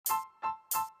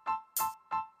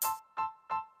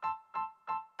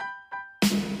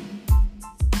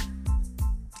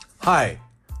Hi,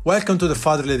 welcome to the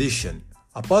Fatherly Edition,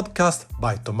 a podcast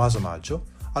by Tommaso Maggio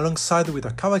alongside with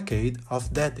a cavalcade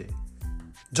of Daddy.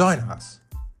 Join us!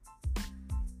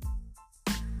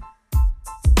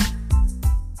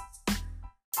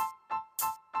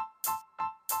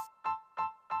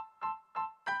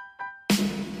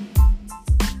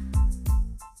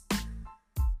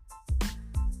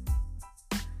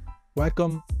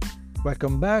 Welcome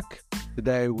back.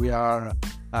 Today we are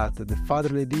at the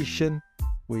Fatherly Edition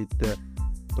with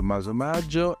Tommaso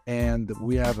Maggio, and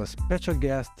we have a special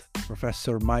guest,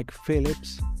 Professor Mike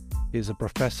Phillips. He's a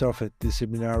professor of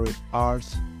disciplinary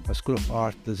arts, a School of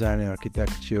Art, Design and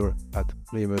Architecture at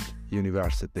Plymouth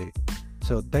University.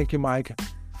 So thank you, Mike,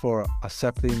 for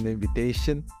accepting the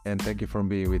invitation, and thank you for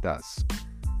being with us.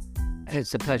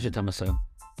 It's a pleasure, Tommaso.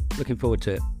 Looking forward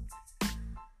to it.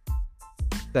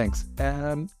 Thanks.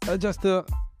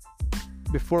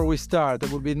 Before we start,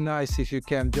 it would be nice if you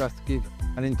can just give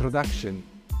an introduction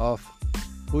of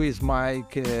who is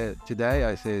Mike today.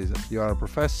 I say you are a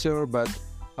professor, but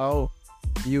how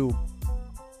you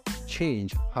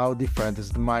change, how different is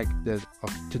the Mike of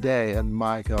today and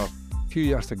Mike of a few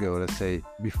years ago, let's say,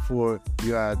 before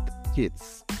you had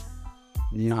kids?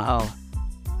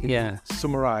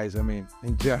 Summarize,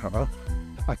 in general,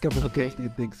 a couple of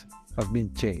things have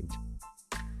been changed.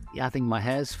 Yeah, I think my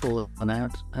hair's fallen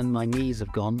out and my knees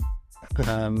have gone.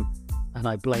 And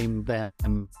I blame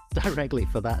them directly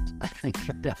for that, I think,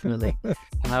 definitely.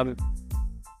 I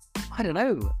don't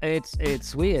know.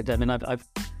 It's weird. I've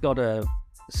got a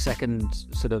second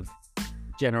sort of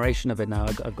generation of it now.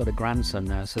 I've got a grandson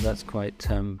now, so that's quite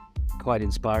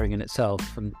inspiring in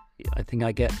itself. And I think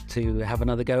I get to have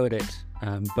another go at it,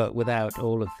 but without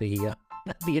all of the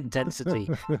intensity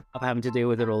of having to deal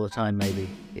with it all the time, maybe.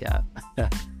 Yeah.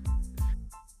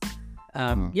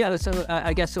 So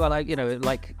I guess,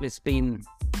 it's been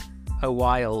a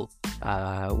while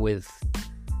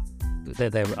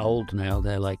they're old now.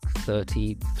 They're like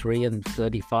 33 and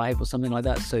 35 or something like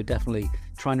that. So definitely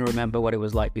trying to remember what it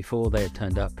was like before they had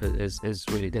turned up is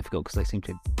really difficult because they seem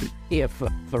to be here for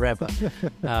forever.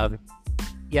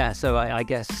 So I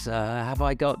guess, have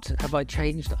I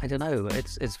changed? I don't know.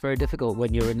 It's very difficult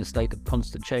when you're in a state of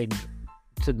constant change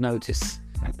to notice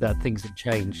that things have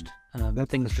changed.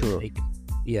 That's true.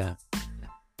 Yeah.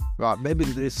 Well, maybe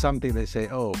there is something they say,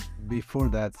 before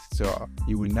that, so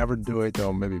you will never do it,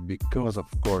 or maybe because, of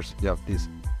course, you have this,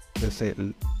 let's say,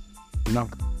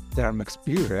 long-term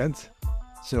experience,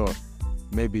 so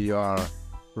maybe you are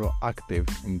proactive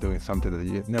in doing something that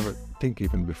you never think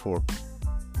even before.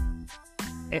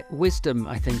 Wisdom,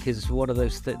 I think, is one of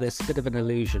those, there's a bit of an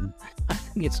illusion. I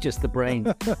think it's just the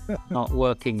brain not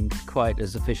working quite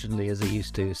as efficiently as it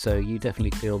used to. So you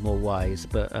definitely feel more wise,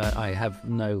 but I have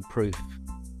no proof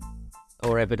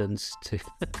or evidence to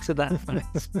that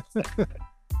fact.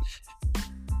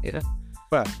 Yeah.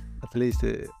 Well, at least,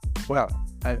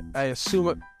 I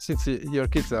assume since your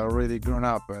kids are already grown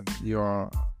up and you're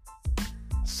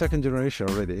second generation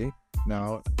already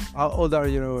now, how old are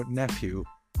your nephew?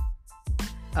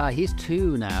 He's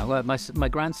 2 now. My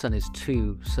grandson is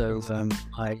 2. So and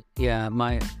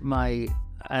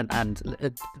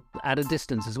at a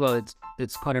distance as well.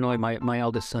 It's quite annoying. My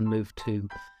eldest son moved to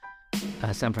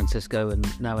San Francisco and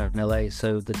now in LA.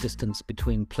 So the distance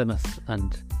between Plymouth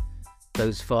and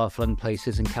those far-flung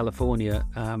places in California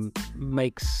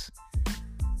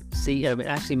it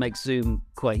actually makes Zoom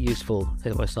quite useful.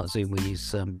 Well, it's not Zoom. We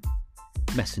use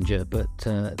Messenger, but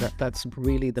that's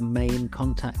really the main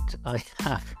contact I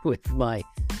have with my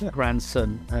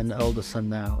grandson and older son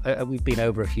now. We've been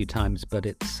over a few times, but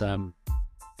it's and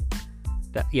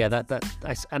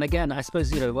again, I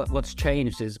suppose what's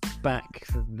changed is back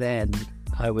then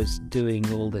I was doing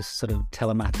all this sort of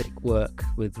telematic work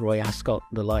with Roy Ascott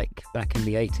and the like back in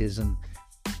the 80s, and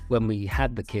when we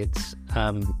had the kids,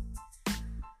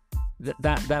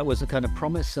 that was a kind of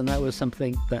promise, and that was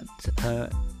something that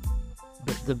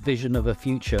the vision of a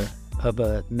future of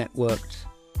a networked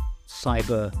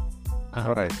cyber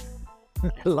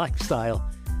lifestyle.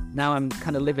 Now I'm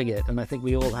kind of living it, and I think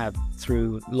we all have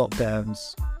through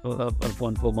lockdowns of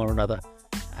one form or another.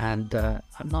 And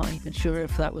I'm not even sure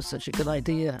if that was such a good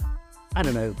idea. I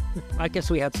don't know. I guess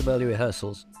we had some early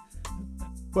rehearsals.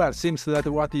 Well, it seems that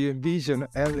what you envisioned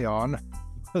early on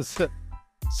was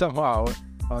somehow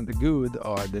on the good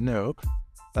or the no.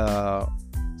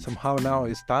 Somehow now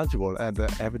it's tangible and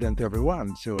evident to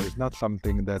everyone. So it's not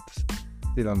something that's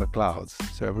still on the clouds.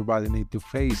 So everybody needs to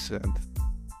face it.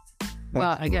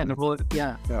 Well, again, Roy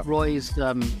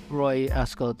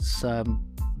Ascott's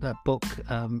book,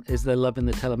 Is There Love in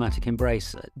the Telematic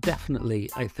Embrace? Definitely,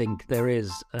 I think there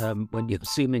is. When you're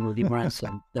zooming with your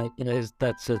grandson,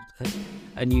 that's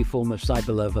a new form of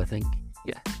cyber love, I think.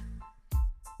 Yeah,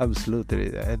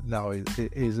 Absolutely. And now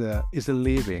it's a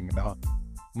living now,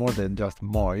 more than just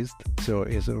moist. So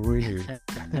it's a really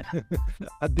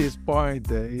at this point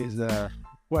is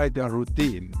quite a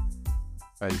routine,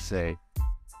 I say.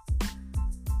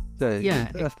 So it's yeah,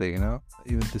 interesting,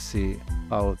 even to see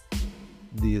how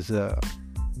this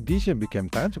vision became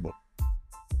tangible.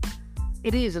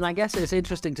 it is, and I guess it's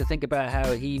interesting to think about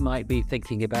how he might be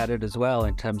thinking about it as well,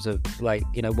 in terms of, like,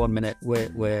 1 minute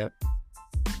we're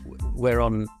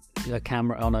on a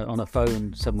camera on a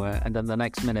phone somewhere, and then the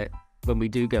next minute when we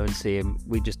do go and see him,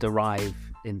 we just arrive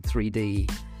in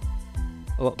 3D.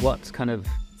 What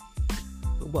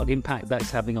impact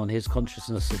that's having on his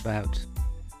consciousness about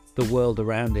the world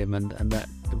around him, and that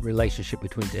the relationship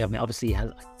between, I mean, obviously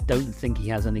I don't think he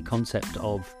has any concept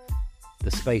of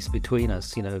the space between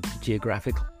us,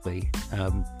 geographically,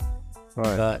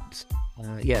 Right. but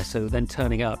yeah, so then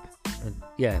turning up,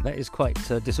 that is quite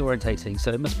disorientating,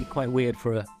 so it must be quite weird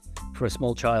for a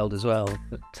small child as well,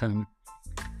 but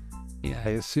I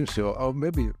assume so. Or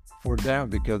maybe for them,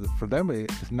 because for them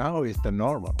now it's the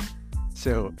normal.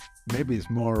 So maybe it's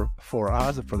more for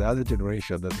us, for the other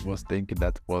generation that was thinking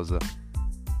that was a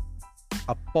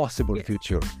possible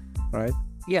future, right?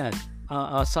 yeah,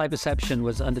 our cyberception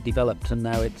was underdeveloped, and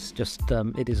now it's just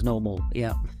it is normal.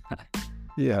 Yeah.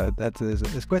 Yeah,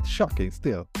 it's quite shocking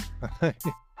still.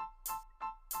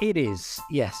 It is,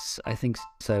 yes, I think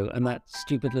so. And that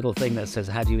stupid little thing that says,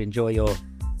 how do you enjoy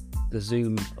the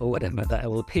Zoom or whatever, that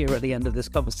will appear at the end of this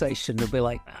conversation, will be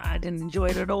like, I didn't enjoy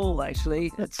it at all,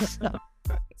 actually. It's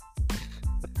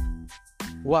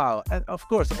Wow, and of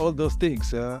course, all those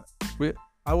things. I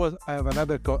have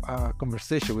another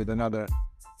conversation with another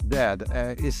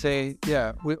dad. He say,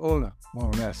 yeah, we all more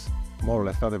or less,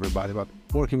 not everybody, but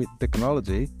working with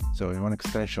technology, so in one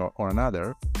extension or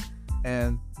another.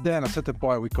 And then at a certain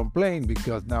point we complain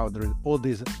because now there is all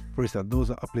these, for instance,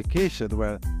 those applications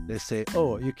where they say,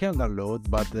 oh, you can download,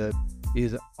 but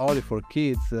it's only for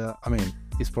kids.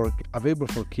 It's available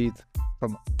for kids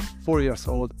from 4 years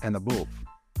old and above.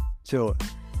 So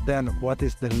then what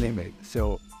is the limit?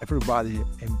 So everybody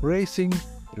embracing,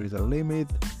 there is a limit,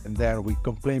 and then we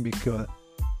complain because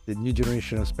the new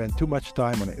generation spend too much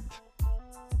time on it.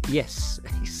 Yes,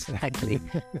 exactly.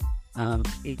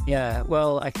 Yeah,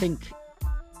 well, I think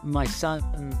my son,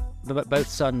 both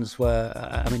sons were,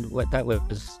 that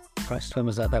was, Christ, when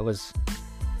was that? That was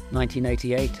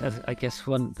 1988, I guess.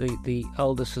 The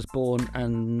oldest was born,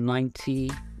 and 90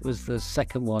 was the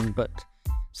second one. But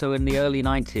so in the early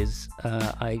 90s,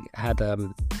 I had, I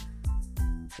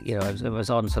was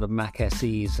on sort of Mac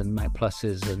SEs and Mac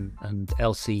Pluses and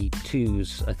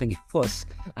LC2s, I think it was,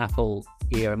 Apple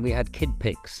ear, and we had Kid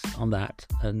Pics on that,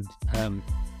 and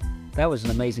that was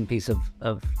an amazing piece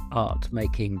of art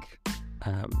making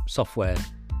software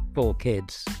for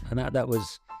kids, and that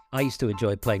was, I used to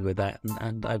enjoy playing with that,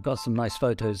 and I've got some nice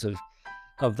photos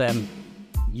of them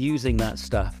using that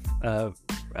stuff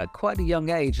at quite a young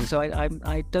age, and so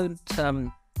I don't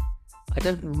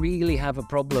really have a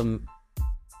problem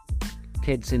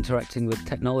kids interacting with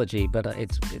technology, but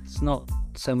it's not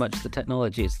so much the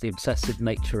technology, it's the obsessive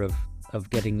nature of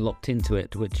getting locked into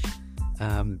it, which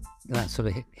that sort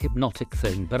of hypnotic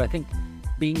thing. But I think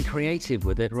being creative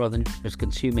with it rather than just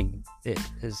consuming it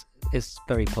is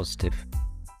very positive.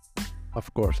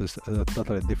 Of course, it's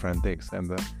totally different things,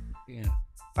 and Yeah.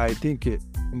 I think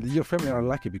your family are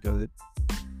lucky because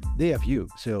they have you,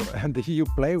 so and you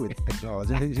play with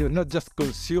technology. You're not just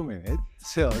consuming it,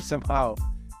 so somehow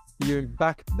you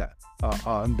impact that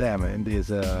on them in this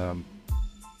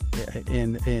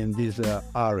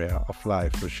area of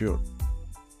life, for sure.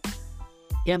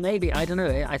 Yeah, maybe, I don't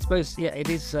know. I suppose, yeah, it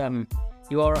is.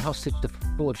 You are a hostage to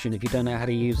fortune if you don't know how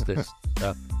to use this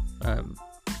stuff.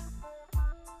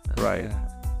 Right.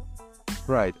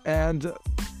 Right, and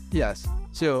yes.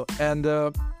 So, and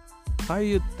how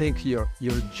you think your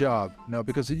job now,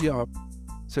 because your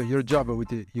job with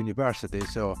the university,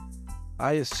 so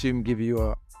I assume give you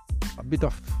a bit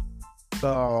of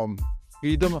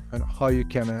freedom and how you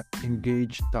can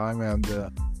engage time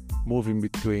and moving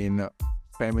between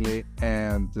family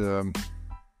and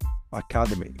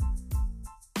academy.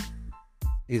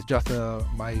 It's just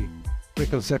my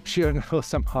preconception or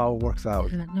somehow works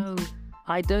out. No,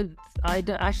 I don't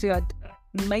actually.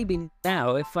 Maybe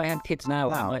now, if I had kids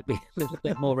now, I might be a little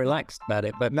bit more relaxed about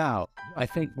it. But Now, I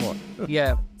think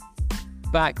yeah,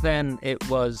 back then it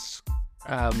was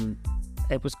I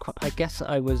guess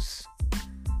I was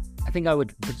I think I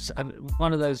would,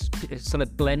 one of those sort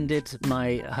of blended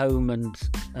my home and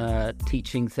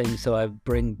teaching thing. So I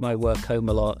bring my work home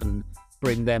a lot and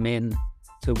bring them in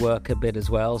to work a bit as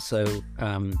well. So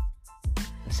I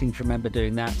seem to remember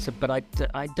doing that. So, but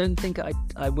I don't think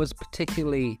I was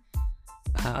particularly,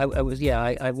 I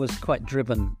was quite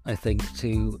driven, I think,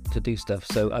 to do stuff.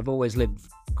 So I've always lived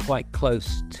quite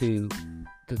close to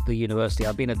the university.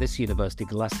 I've been at this university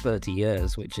for the last 30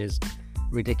 years, which is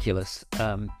ridiculous.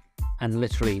 And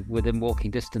literally within walking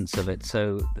distance of it.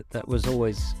 So that was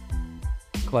always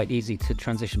quite easy to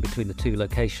transition between the two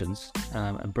locations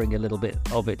and bring a little bit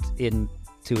of it in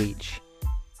to each.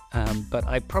 But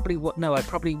I probably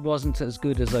wasn't as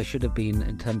good as I should have been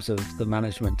in terms of the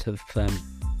management of.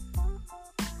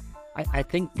 I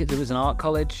think there was an art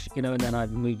college, and then I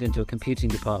moved into a computing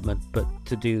department, but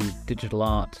to do digital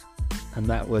art, and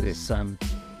that was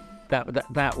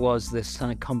that was this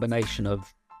kind of combination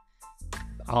of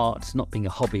art not being a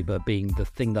hobby but being the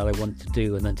thing that I wanted to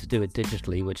do, and then to do it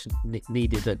digitally, which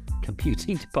needed a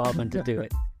computing department to do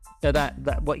it. So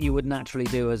that what you would naturally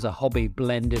do as a hobby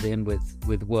blended in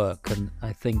with work, and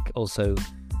I think also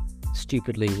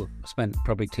stupidly spent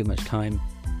probably too much time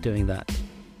doing that,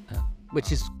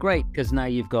 which is great because now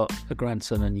you've got a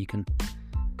grandson and you can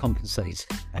compensate.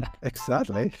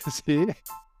 Exactly.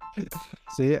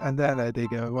 See, and then I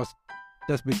think it was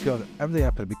just because everything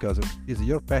happened because it's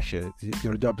your passion.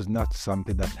 Your job is not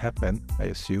something that happened, I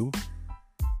assume.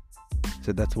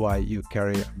 So that's why you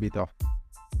carry a bit of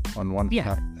on one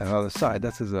side and another side.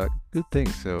 That is a good thing.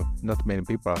 So not many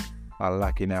people are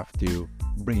lucky enough to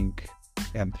bring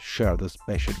and share this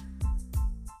passion.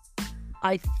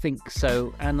 I think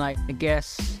so, and I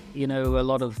guess a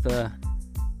lot of that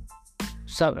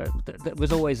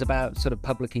was always about sort of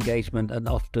public engagement and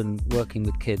often working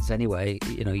with kids anyway,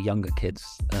 younger kids,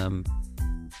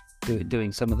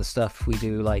 doing some of the stuff we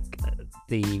do, like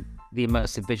the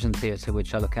immersive vision theatre,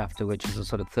 which I look after, which is a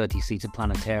sort of 30-seater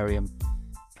planetarium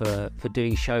for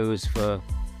doing shows for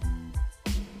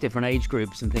different age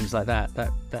groups and things like that.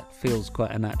 That feels quite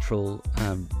a natural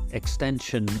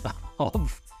extension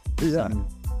of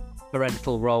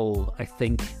parental role, I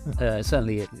think.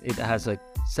 Certainly it has a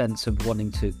sense of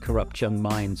wanting to corrupt young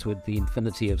minds with the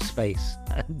infinity of space,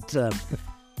 and so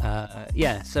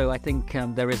I think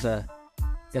there is I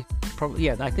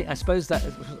suppose that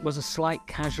was a slight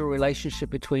casual relationship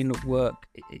between work,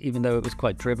 even though it was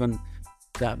quite driven,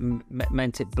 that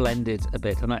meant it blended a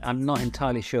bit, and I'm not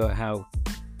entirely sure how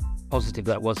positive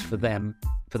that was for them,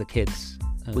 for the kids.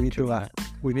 We need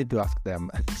to ask them.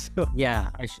 So. Yeah,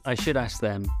 I should ask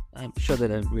them. I'm sure they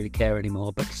don't really care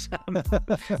anymore, but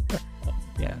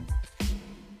yeah.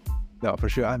 No, for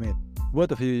sure. I mean,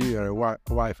 both of you and your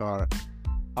wife are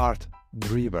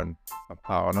art-driven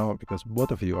somehow, no? Because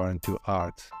both of you are into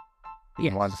art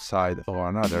in one side or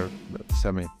another. But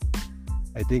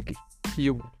I think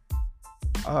you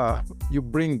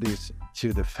bring this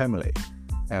to the family,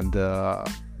 and I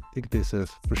think this is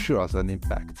for sure has an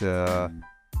impact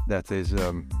that is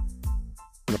a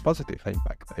positive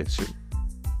impact, I assume.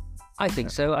 I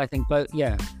think so. I think both.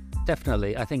 Yeah,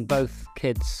 definitely. I think both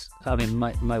kids. I mean,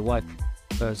 my wife,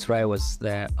 Sreya, was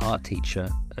their art teacher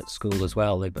at school as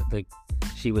well.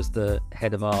 She was the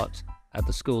head of art at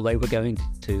the school they were going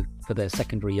to for their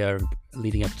secondary year,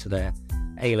 leading up to their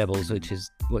A levels, which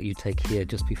is what you take here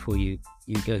just before you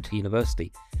go to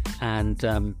university.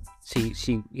 And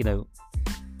she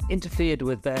interfered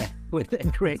with their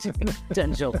creative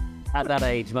potential at that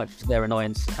age, much to their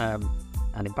annoyance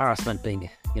and embarrassment, being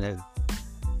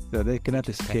So they cannot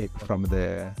escape from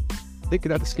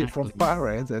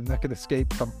parents, and they can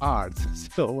escape from art.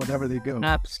 So whenever they go,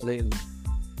 absolutely,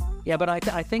 yeah. But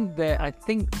I think they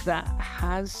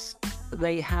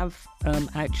have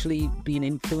actually been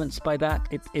influenced by that.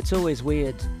 It's always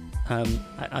weird.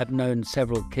 I've known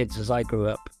several kids as I grew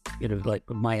up, like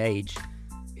my age,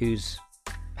 whose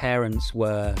parents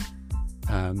were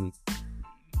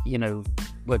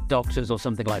doctors or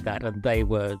something like that, and they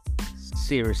were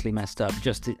seriously messed up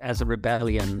just as a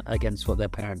rebellion against what their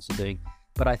parents are doing.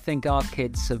 But I think our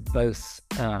kids have both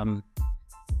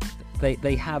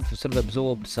they have sort of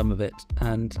absorbed some of it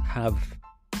and have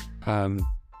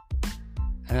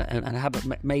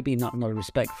maybe not a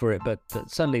respect for it, but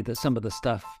certainly that some of the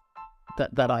stuff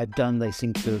that I've done they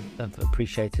seem to have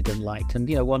appreciated and liked. And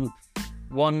the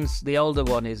older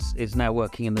one is now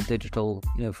working in the digital,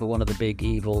 for one of the big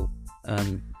evil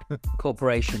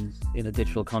corporations in a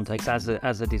digital context as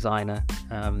a designer,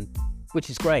 which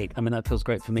is great. I mean, that feels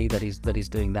great for me that he's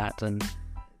doing that, and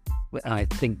I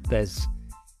think I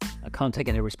can't take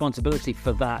any responsibility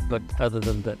for that, but other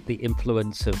than that, the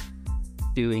influence of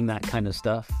doing that kind of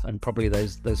stuff, and probably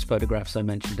those photographs I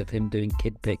mentioned of him doing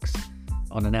kid pics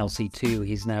on an LC2,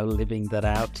 he's now living that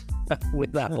out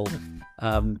with Apple.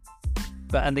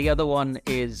 And the other one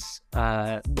is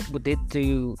we did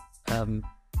do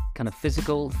kind of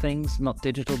physical things, not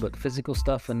digital but physical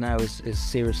stuff, and now is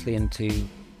seriously into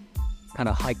kind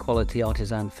of high quality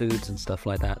artisan foods and stuff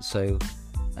like that. So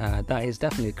that is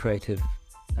definitely a creative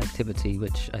activity,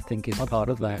 which I think is part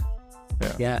of that.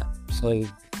 Yeah. So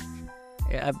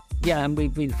and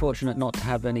we've been fortunate not to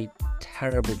have any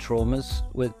terrible traumas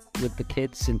with the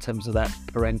kids in terms of that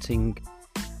parenting,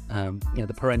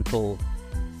 the parental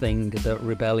thing, the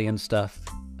rebellion stuff.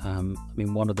 I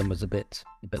mean, one of them was a bit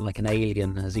like an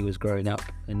alien as he was growing up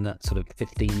in that sort of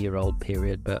 15-year-old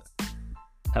period, but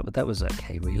that was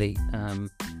okay, really.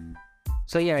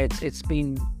 So yeah, it's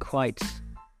been quite,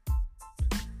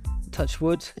 touch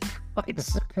wood,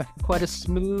 quite a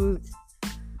smooth.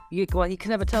 You can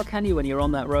never tell, can you, when you're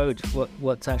on that road,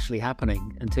 what's actually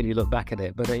happening until you look back at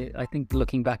it. But I think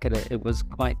looking back at it, it was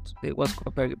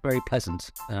very, very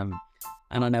pleasant. And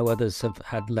I know others have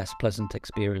had less pleasant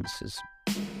experiences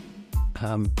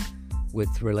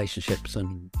with relationships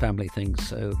and family things.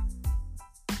 So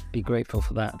be grateful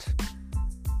for that.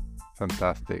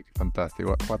 Fantastic.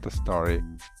 What a story.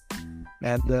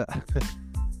 And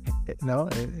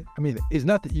I mean, it's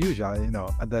not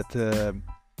usual, that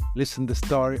listen the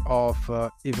story of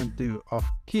of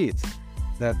kids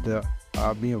that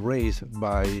are being raised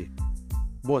by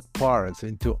both parents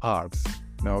into arts,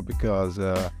 because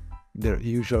they're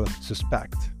usual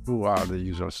suspect. Who are the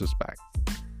usual suspects?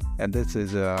 And this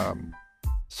is a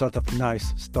sort of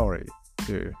nice story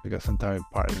too, because sometimes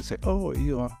parents say, "Oh,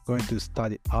 you are going to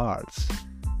study arts.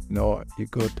 No, you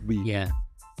got to be a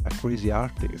crazy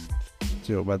artist."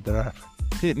 So, but there are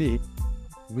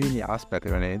many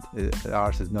aspects in it.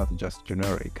 Arts is not just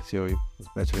generic. So,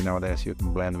 especially nowadays, you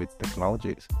can blend with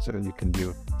technologies. So you can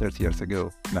do 30 years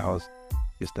ago. Now it's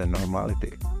just a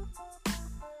normality.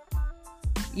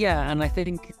 Yeah, and I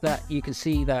think that you can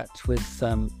see that with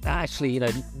actually,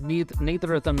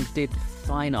 neither of them did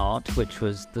fine art, which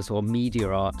was the sort of media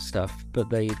art stuff, but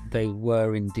they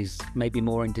were in maybe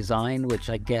more in design, which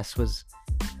I guess was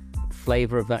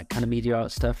flavor of that kind of media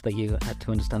art stuff, that you had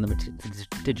to understand the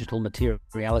digital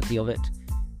materiality of it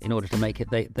in order to make it.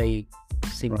 They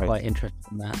seem quite interested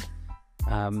in that.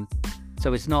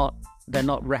 So they're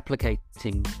not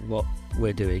replicating what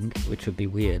we're doing, which would be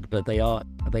weird, but they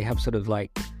have sort of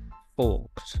like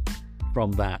forked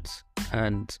from that,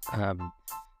 and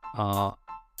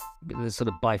there's sort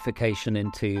of bifurcation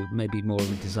into maybe more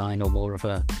of a design or more of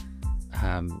an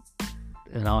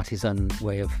artisan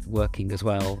way of working as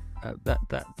well.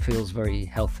 That feels very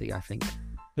healthy, I think.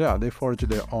 Yeah, they forge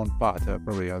their own path,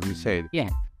 probably, as you said. Yeah.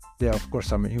 There are, of course,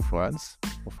 some influence,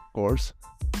 of course,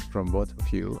 from both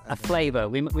of you. A flavor.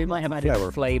 We might have added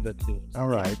a flavor to it. All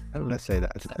right, let's say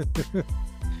that.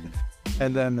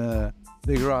 And then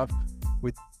they grow up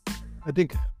with, I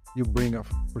think you bring up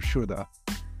for sure the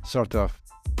sort of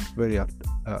very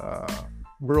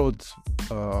broad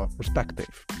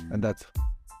perspective, and that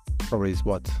probably is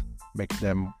what makes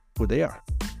them who they are.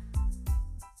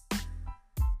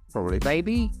 Probably.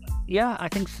 Maybe. Yeah, I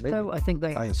think so. Maybe. I think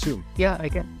I assume. Yeah, I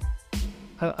get.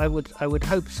 I would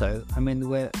hope so. I mean,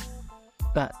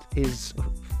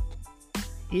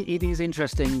 it is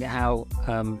interesting how,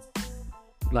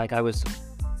 like, I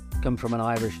come from an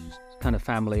Irish kind of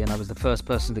family, and I was the first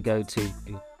person to go to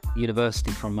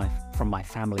university from my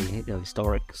family,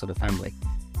 historic sort of family,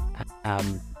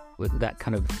 with that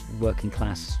kind of working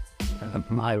class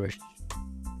Irish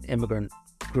immigrant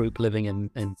group living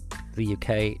in the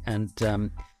UK, and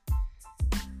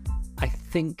I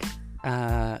think.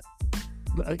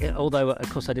 Although, of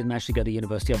course, I didn't actually go to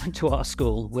university, I went to art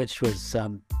school, which was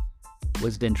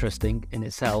interesting in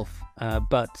itself,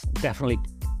 but definitely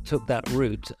took that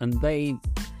route, and they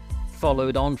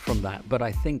followed on from that. But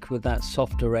I think with that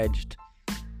softer-edged,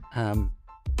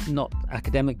 not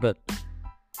academic, but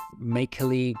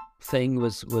makerly thing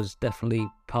was definitely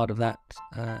part of that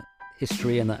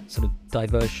history and that sort of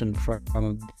diversion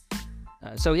from.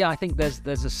 So yeah, I think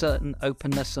there's a certain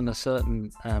openness and a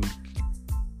certain.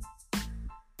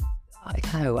 I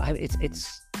don't know.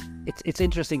 It's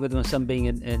interesting with my son being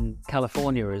in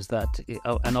California, is that,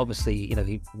 and obviously,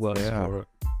 he works for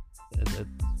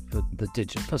the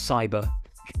digital, for cyber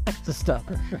stuff,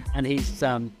 and he's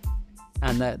and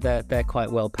they're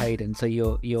quite well paid, and so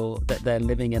they're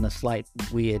living in a slight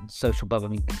weird social bubble. I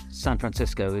mean, San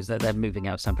Francisco is that they're moving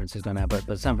out of San Francisco now,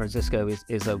 but San Francisco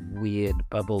is a weird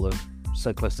bubble of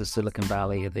so close to Silicon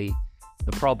Valley. The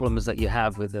problems that you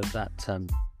have with that.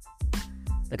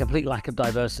 The complete lack of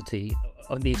diversity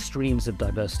on the extremes of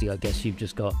diversity, I guess you've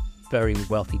just got very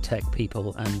wealthy tech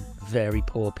people and very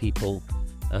poor people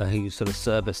who sort of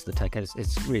service the tech.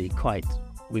 It's really quite,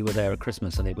 we were there at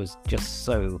Christmas and it was just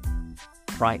so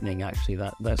frightening, actually,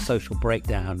 that social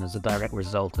breakdown as a direct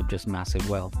result of just massive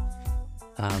wealth.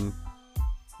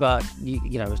 But,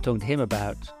 I was talking to him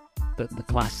about the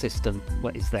class system.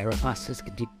 What, is there a class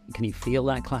system? Can you feel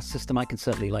that class system? I can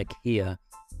certainly hear.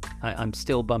 I'm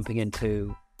still bumping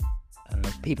into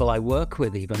people I work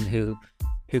with even who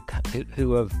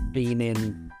have been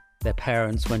in, their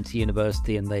parents went to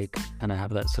university and they kind of have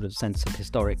that sort of sense of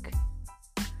historic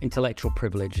intellectual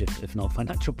privilege, if not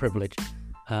financial privilege.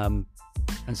 And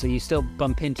so you still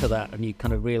bump into that and you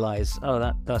kind of realize,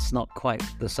 oh, that's not quite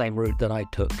the same route that I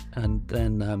took. And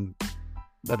then,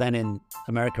 but then in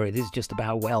America, it is just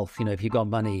about wealth. If you've got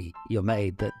money, you're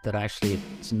made. That actually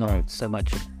it's not so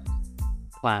much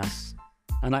class.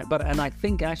 And I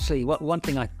think actually one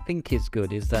thing I think is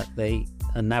good is that they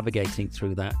are navigating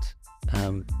through that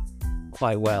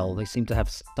quite well. They seem to have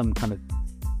some kind of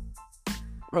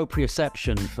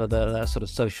proprioception for the sort of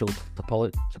social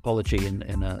topology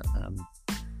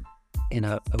in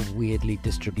a weirdly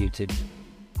distributed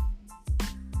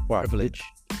privilege.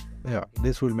 Yeah,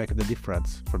 this will make the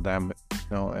difference for them,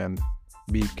 and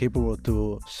be capable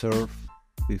to serve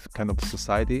this kind of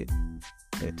society.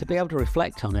 To be able to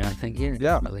reflect on it, I think,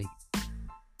 definitely.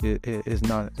 It is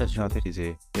not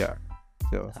easy. Yeah.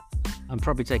 So I'm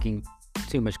probably taking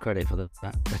too much credit for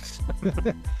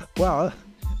that. Well,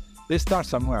 they start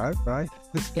somewhere, right?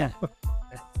 Yeah.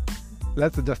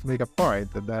 Let's just make a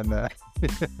point and then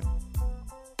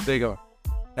there you go.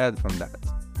 Add from that.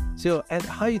 So, and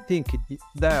how you think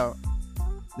now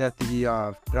that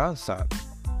the grandson,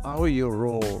 how your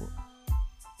role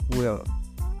will,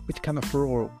 which kind of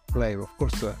role play? Of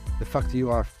course, the fact that you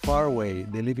are far away,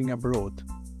 they're living abroad.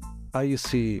 How you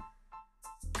see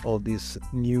all this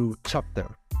new chapter?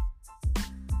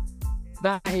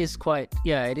 That is quite,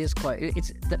 it is quite,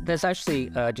 there's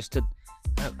actually just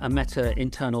a meta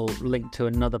internal link to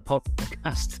another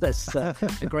podcast. There's a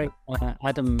great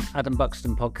Adam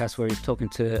Buxton podcast where he's talking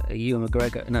to Ewan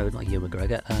McGregor. No, not Ewan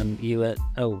McGregor.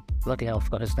 Oh, bloody hell, I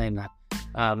forgot his name now.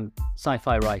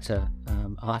 Sci-fi writer.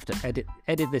 I'll have to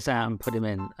edit this out and put him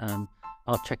in.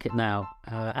 I'll check it now.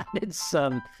 And it's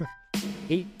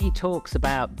he talks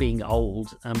about being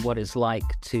old and what it's like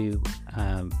to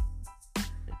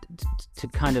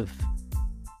kind of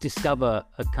discover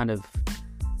a kind of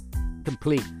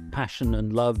complete passion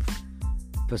and love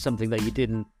for something that you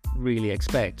didn't really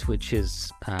expect, which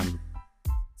is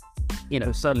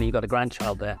suddenly you got a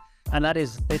grandchild there, and that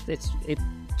is it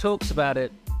talks about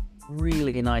it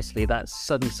really nicely, that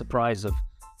sudden surprise of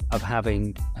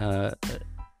having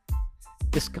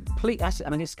this complete,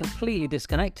 it's completely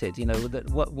disconnected, that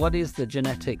what is the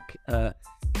genetic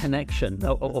connection,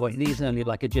 or it is only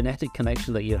like a genetic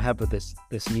connection that you have with this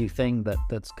new thing that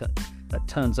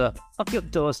turns up on your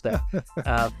doorstep.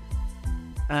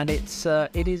 And it's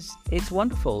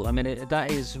wonderful.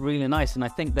 That is really nice, and I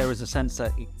think there is a sense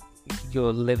that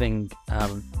you're living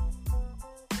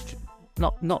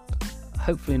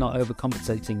hopefully not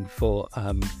overcompensating for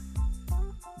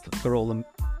all the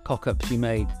cock-ups you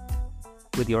made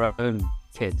with your own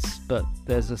kids, but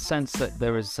there's a sense that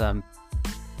there is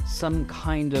some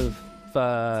kind of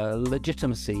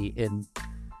legitimacy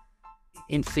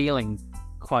in feeling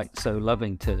quite so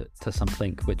loving to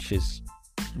something which is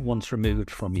once removed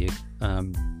from you.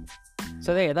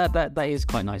 So yeah, that is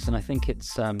quite nice, and I think it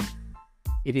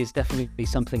is definitely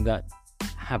something that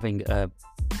having a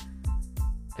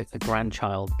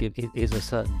grandchild is a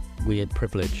certain weird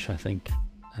privilege, I think.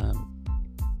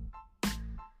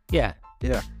 Yeah.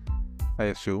 I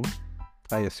assume.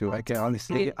 I can only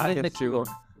say I assume.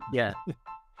 Yeah.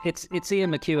 It's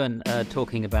Ian McEwan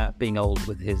talking about being old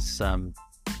with his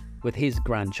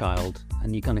grandchild,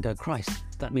 and you're gonna go, Christ,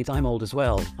 that means I'm old as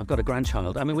well. I've got a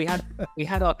grandchild. We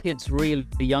had our kids really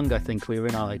young. I think we were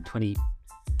in our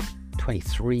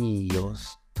 23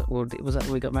 or it was that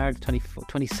we got married 24,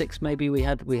 26 maybe. We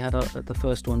had the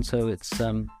first one, so it's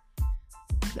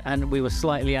and we were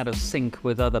slightly out of sync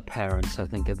with other parents, I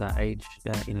think, at that age.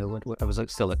 I was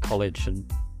still at college, and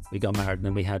we got married, and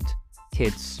then we had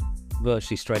kids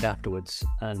virtually straight afterwards.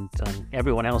 And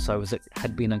everyone else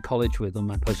had been in college with on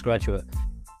my postgraduate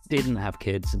didn't have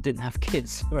kids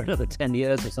for another 10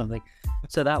 years or something.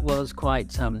 So that was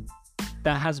quite.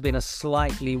 That has been a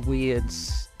slightly weird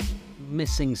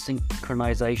missing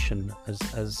synchronization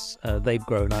as they've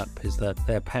grown up. Is that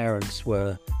their parents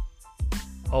were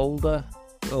older,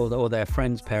 or their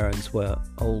friends' parents were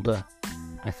older,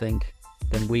 I think,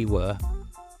 than we were.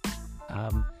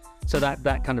 So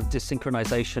that kind of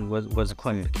desynchronization was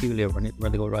quite peculiar when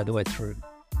they go right the way through.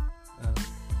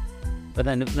 But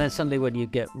then suddenly when you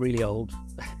get really old,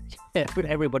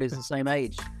 everybody's the same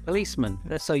age. Policemen,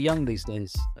 they're so young these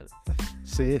days.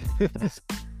 See,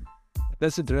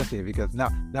 that's interesting because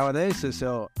nowadays,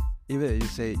 so even you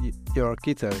say your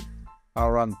kids are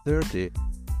around 30.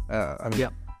 I mean,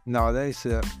 nowadays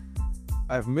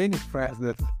I have many friends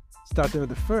that started with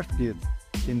the first kids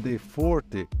in the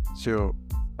 40. So,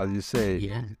 as you say,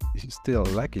 you still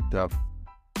lucky to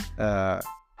have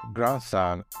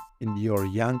grandson in your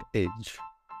young age.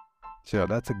 So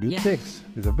that's a good thing.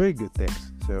 It's a very good thing.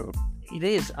 So it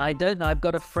is. I don't know. I've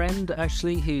got a friend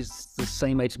actually who's the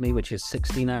same age as me, which is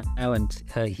 60 now, and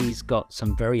he's got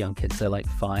some very young kids. They're like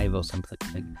 5 or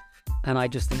something. And I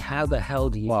just think, how the hell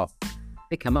do you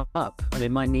pick them up? I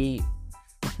mean, my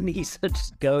knees are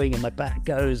just going, and my back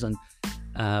goes, and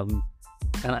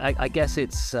I guess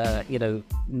it's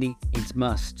needs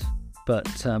must,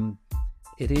 but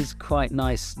it is quite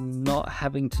nice not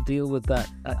having to deal with that.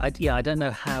 I don't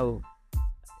know how,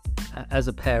 as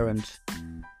a parent,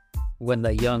 when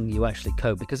they're young, you actually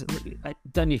cope, because I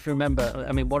don't know if you remember.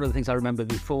 I mean, one of the things I remember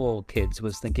before kids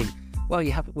was thinking, well,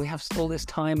 we have all this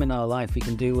time in our life, we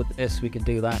can do with this, we can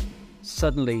do that.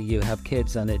 Suddenly you have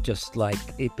kids and it just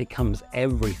it becomes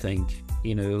everything,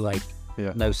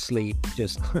 no sleep,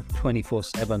 just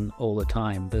 24/7 all the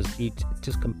time. It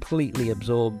just completely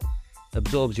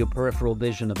absorbs your peripheral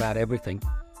vision about everything.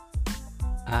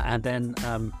 And then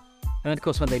of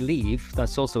course when they leave,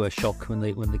 that's also a shock when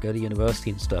they go to university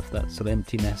and stuff. That sort of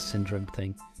empty nest syndrome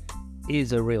thing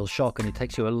is a real shock, and it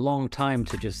takes you a long time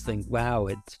to just think, wow,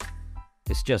 it's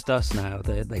just us now.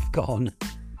 They've gone.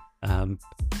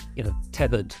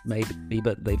 Tethered maybe,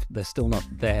 but they're still not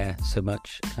there so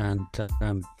much. And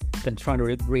then trying to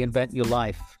reinvent your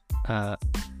life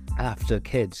after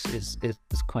kids is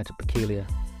quite a peculiar,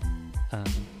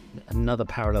 another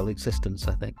parallel existence,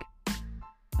 I think.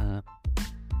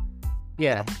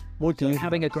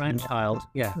 Having a grandchild,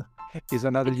 is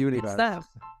another universe.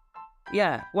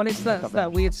 Well, it's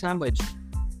that weird sandwich.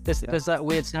 There's that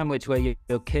weird sandwich where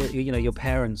your kid, your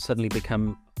parents suddenly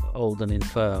become old and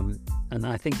infirm, and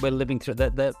I think we're living through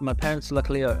that. My parents,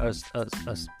 luckily, are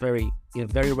very,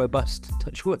 very robust.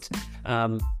 Touch wood,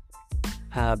 but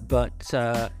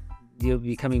you're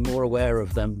becoming more aware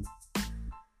of them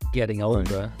getting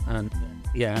older, and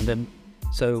then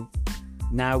so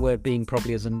now we're being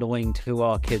probably as annoying to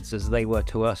our kids as they were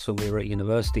to us when we were at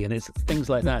university, and it's things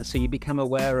like that. So you become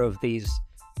aware of these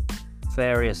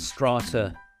various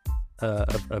strata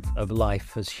of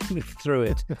life as you move through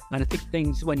it. And I think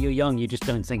things when you're young, you just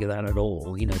don't think of that at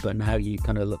all, but now you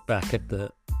kind of look back at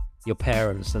your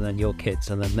parents and then your kids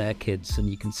and then their kids, and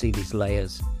you can see these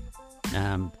layers,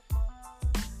 and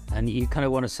you kind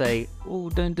of want to say, oh,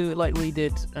 don't do it like we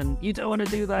did, and you don't want to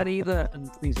do that either,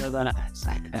 and things like that. It's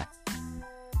like,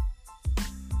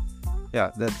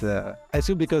 that's I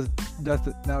assume because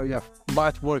now you have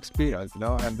much more experience,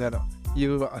 and then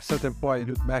you at a certain point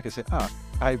you look back and say,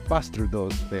 I passed through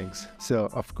those things. So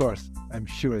of course I'm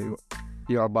sure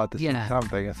you're about to say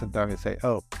something, and sometimes you say,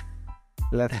 oh,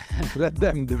 let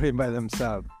them do it by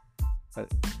themselves.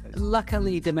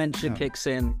 Luckily dementia kicks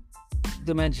in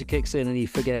and you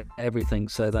forget everything,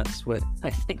 so that's where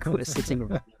I think we're sitting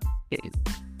right now.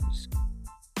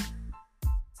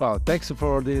 Well, thanks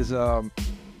for this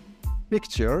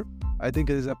picture. I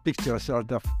think it is a picture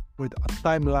sort of with a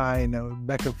timeline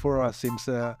back and forth. Seems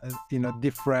in a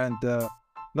different,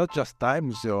 not just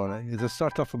time zone. It's a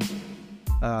sort of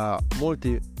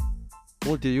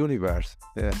multi-universe,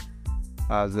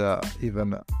 as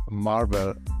even a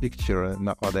Marvel picture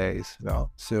nowadays.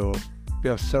 So you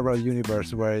have several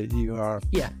universes where you are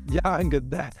young,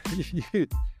 and then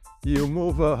you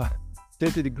move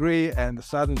 30 degrees and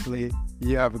suddenly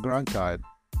you have a grandchild.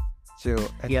 So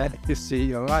and you see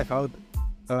your life, how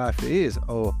life is,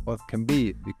 or what can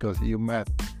be, because you met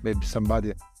maybe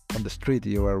somebody on the street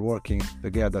you were working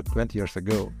together 20 years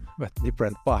ago, but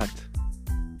different path.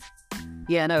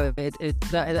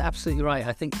 That's absolutely right.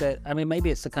 I think that, maybe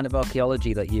it's the kind of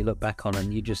archaeology that you look back on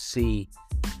and you just see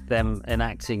them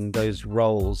enacting those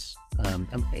roles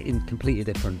in completely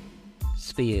different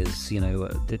spheres,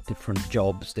 different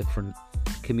jobs, different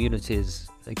communities,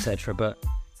 etc. But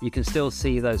you can still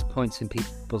see those points in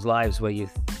people's lives where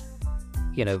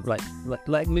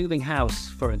like moving house,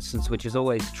 for instance, which is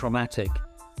always traumatic.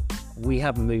 We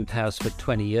haven't moved house for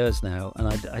 20 years now, and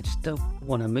I just don't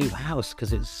want to move house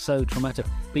because it's so traumatic.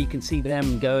 But you can see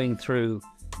them going through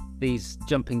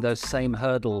jumping those same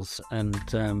hurdles, and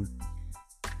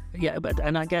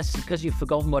I guess because you've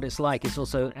forgotten what it's like, it's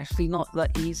also actually not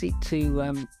that easy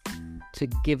to to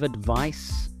give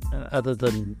advice other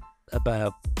than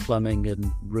about plumbing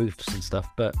and roofs and stuff,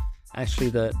 but actually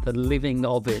the living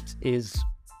of it is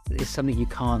something you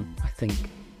can't, I think,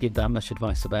 give that much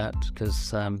advice about,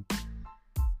 because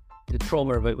the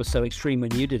trauma of it was so extreme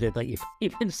when you did it that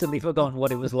you've instantly forgotten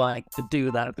what it was like to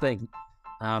do that thing.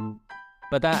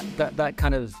 But that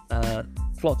kind of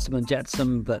flotsam and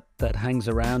jetsam that hangs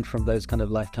around from those kind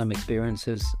of lifetime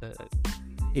experiences,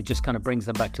 it just kind of brings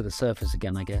them back to the surface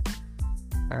again, I guess.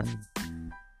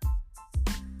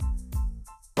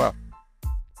 Well,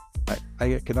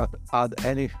 I cannot add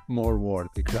any more word,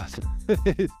 because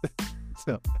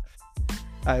so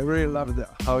I really love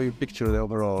how you picture the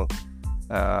overall.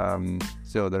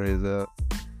 So there is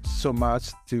so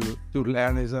much to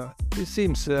learn. It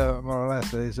seems more or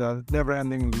less it's a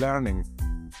never-ending learning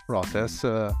process.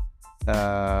 No,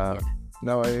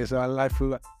 it's a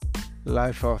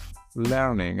life of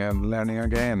learning and learning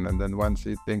again. And then once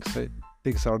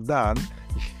things are done,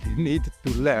 you need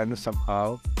to learn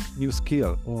somehow new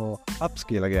skill or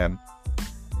upskill again,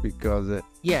 because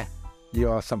you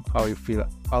are somehow, you feel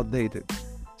outdated.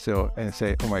 So, and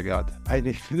say, oh my God, I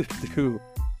need to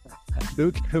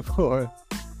look for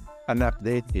an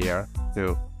update here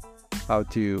to how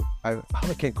I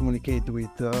can communicate with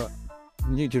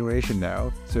new generation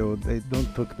now, so they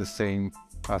don't talk the same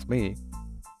as me,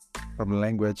 from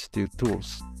language to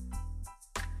tools.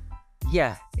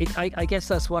 Yeah, I guess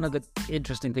that's one of the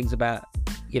interesting things about,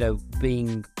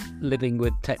 living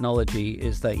with technology,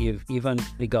 is that you've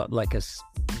only got like a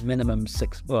maximum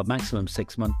 6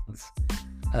 months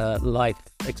life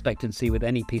expectancy with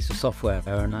any piece of software,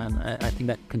 and I think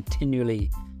that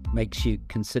continually makes you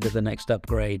consider the next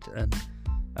upgrade, and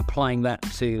applying that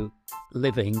to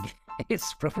living,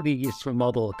 it's probably a useful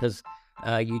model, because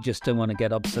you just don't want to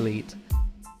get obsolete.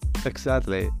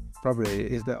 Exactly.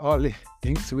 Probably is the only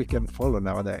things we can follow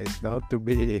nowadays, not to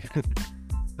be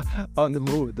on the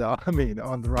mood,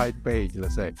 on the right page,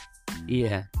 let's say.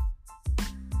 Yeah.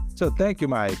 So thank you,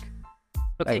 Mike.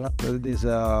 Okay. I love this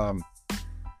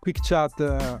quick chat.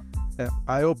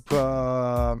 I hope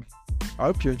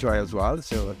you enjoy as well.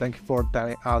 So thank you for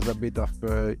telling us a bit of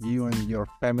you and your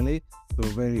family. So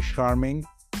very charming.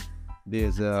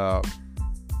 This art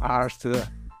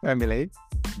family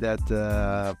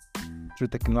that through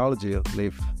technology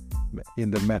live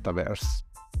in the metaverse.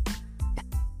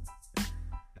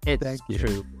 It's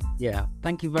true. Yeah.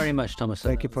 Thank you very much, Thomas.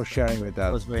 Thank you for sharing with us.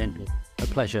 It was very interesting. A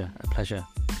pleasure.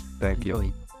 Thank Enjoy.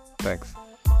 you. Thanks.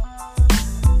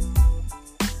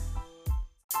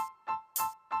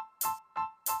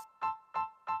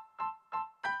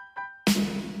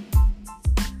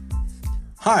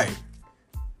 Hi,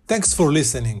 thanks for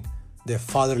listening, the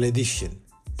Fatherly Edition.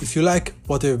 If you like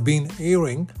what you've been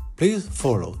hearing, please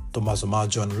follow Tommaso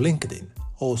Maggio on LinkedIn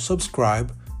or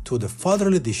subscribe to the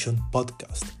Fatherly Edition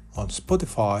podcast on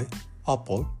Spotify,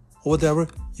 Apple, or whatever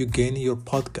you gain your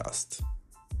podcast.